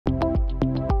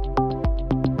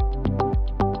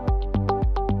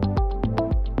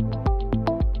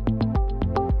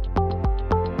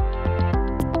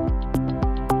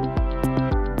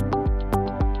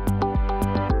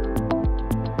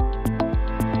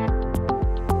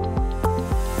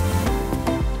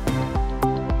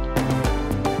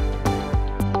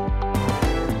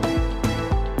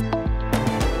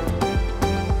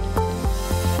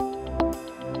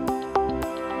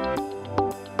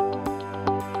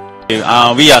We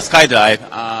are SkyDrive,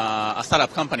 a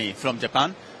startup company from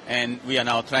Japan, and we are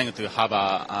now trying to have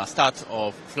a start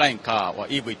of flying car or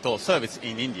eVTOL service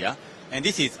in India. And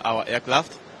this is our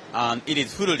aircraft, and it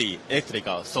is fully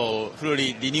electrical, so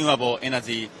fully renewable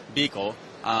energy vehicle,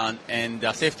 and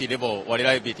the safety level or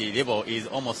reliability level is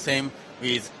almost same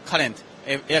with current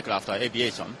aircraft or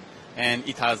aviation. And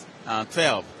it has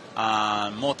 12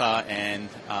 motor and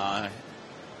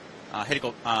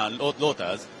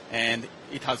rotors, and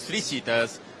it has 3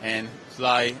 seaters and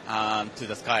fly to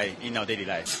the sky in our daily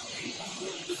life. You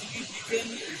can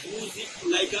use it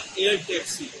like an air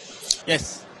taxi.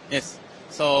 Yes, yes.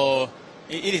 So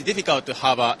it is difficult to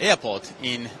have an airport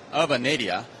in urban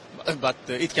area, but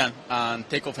it can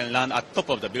take off and land at top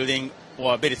of the building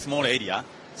or a very small area.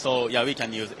 So yeah, we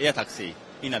can use air taxi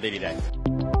in our daily life.